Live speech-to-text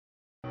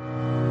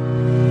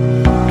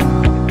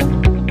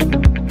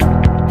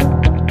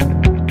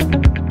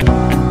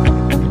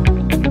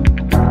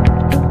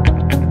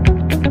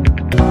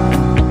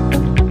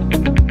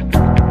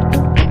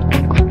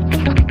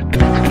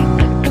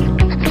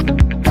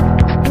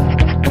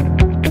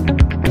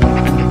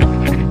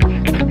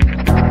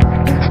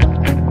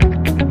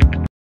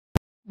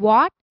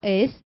What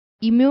is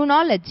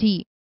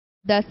immunology?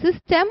 The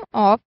system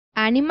of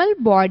animal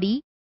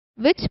body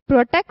which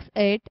protects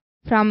it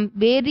from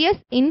various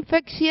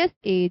infectious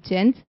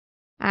agents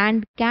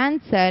and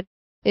cancer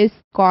is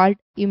called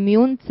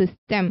immune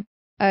system.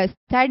 A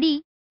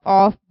study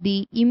of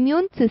the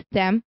immune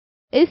system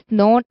is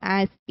known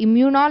as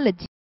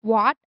immunology.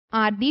 What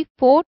are the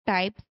four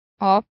types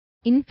of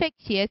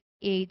infectious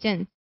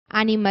agents?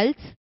 Animals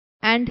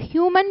and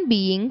human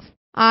beings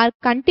are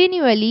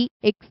continually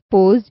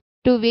exposed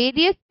to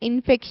various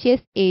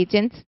infectious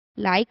agents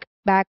like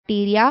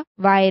bacteria,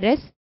 virus,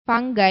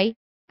 fungi,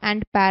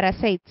 and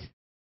parasites.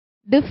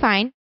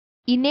 Define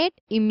innate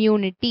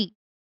immunity.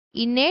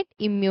 Innate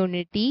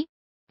immunity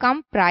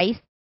comprises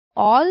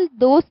all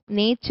those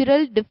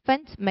natural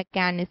defense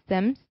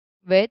mechanisms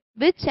with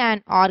which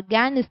an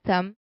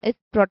organism is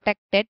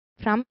protected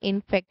from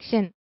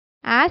infection.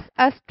 As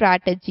a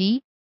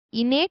strategy,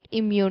 innate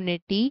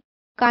immunity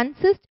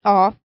consists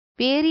of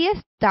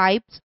various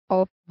types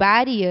of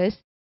barriers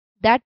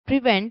that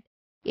prevent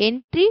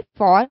entry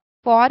for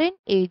foreign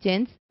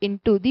agents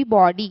into the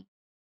body.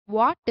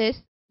 What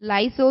is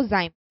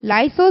lysozyme?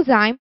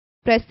 Lysozyme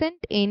present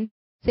in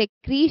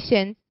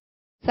secretions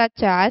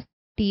such as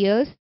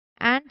tears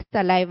and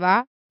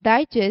saliva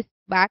digest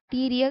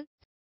bacterial.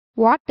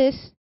 What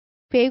is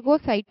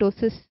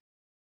phagocytosis?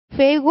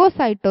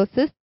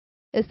 Phagocytosis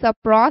is a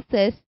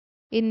process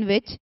in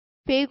which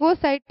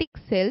phagocytic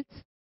cells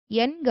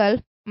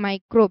engulf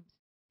microbes.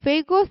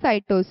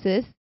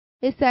 Phagocytosis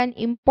is an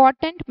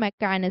important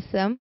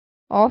mechanism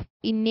of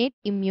innate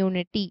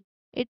immunity.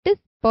 It is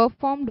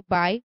performed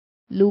by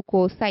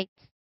leukocytes.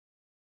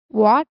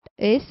 What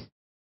is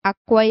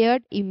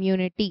acquired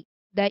immunity?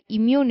 The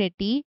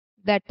immunity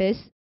that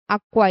is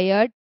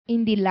acquired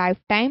in the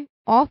lifetime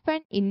of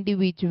an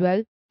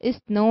individual is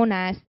known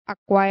as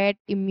acquired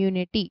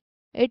immunity.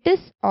 It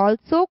is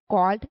also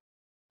called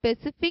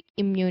specific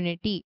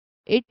immunity.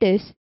 It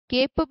is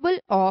capable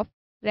of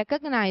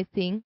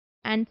recognizing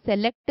and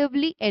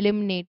selectively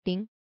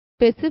eliminating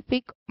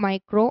specific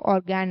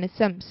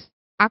microorganisms.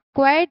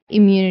 Acquired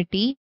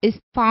immunity is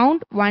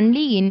found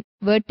only in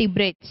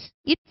vertebrates.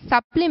 It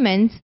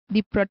supplements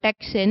the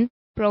protection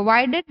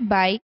provided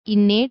by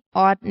innate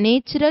or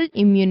natural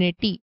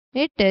immunity.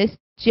 It is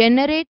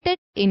generated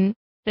in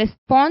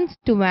response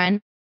to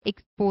an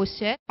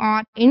exposure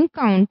or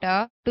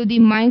encounter to the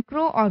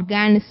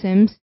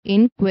microorganisms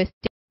in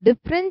question.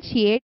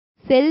 Differentiate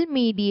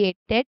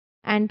cell-mediated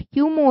and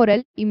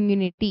humoral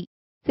immunity.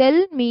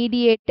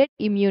 Cell-mediated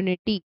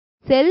immunity.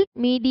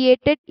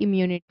 Cell-mediated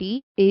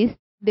immunity is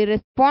the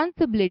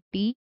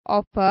responsibility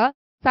of a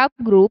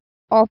subgroup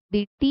of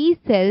the T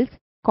cells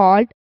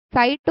called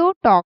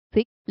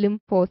cytotoxic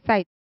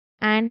lymphocytes.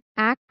 An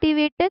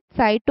activated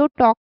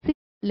cytotoxic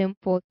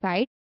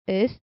lymphocyte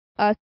is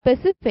a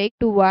specific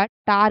to a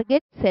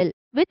target cell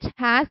which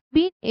has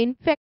been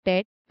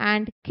infected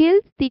and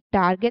kills the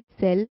target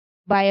cell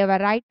by a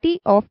variety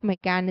of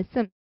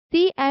mechanisms.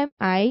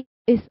 CMI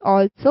is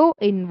also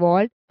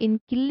involved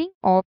in killing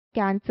of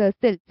cancer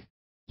cells.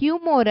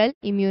 Humoral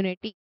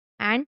immunity.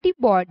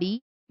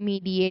 Antibody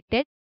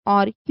mediated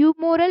or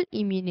humoral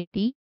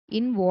immunity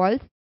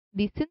involves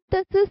the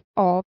synthesis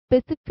of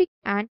specific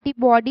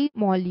antibody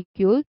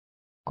molecules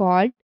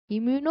called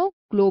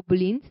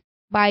immunoglobulins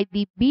by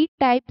the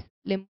B-type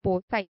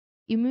lymphocytes.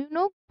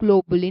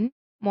 Immunoglobulin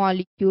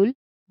molecule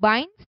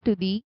binds to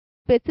the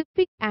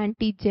specific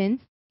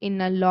antigens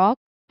in a lock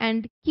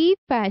and key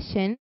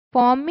fashion,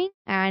 forming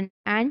an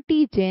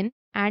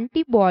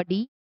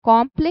antigen-antibody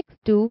complex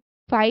to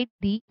fight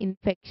the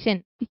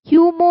infection.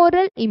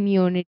 Humoral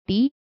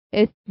immunity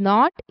is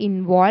not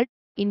involved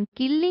in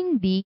killing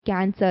the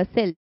cancer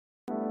cells.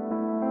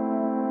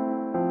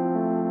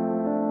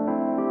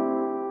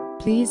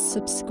 Please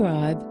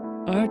subscribe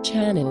our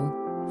channel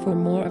for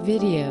more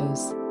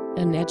videos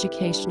and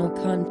educational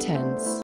contents.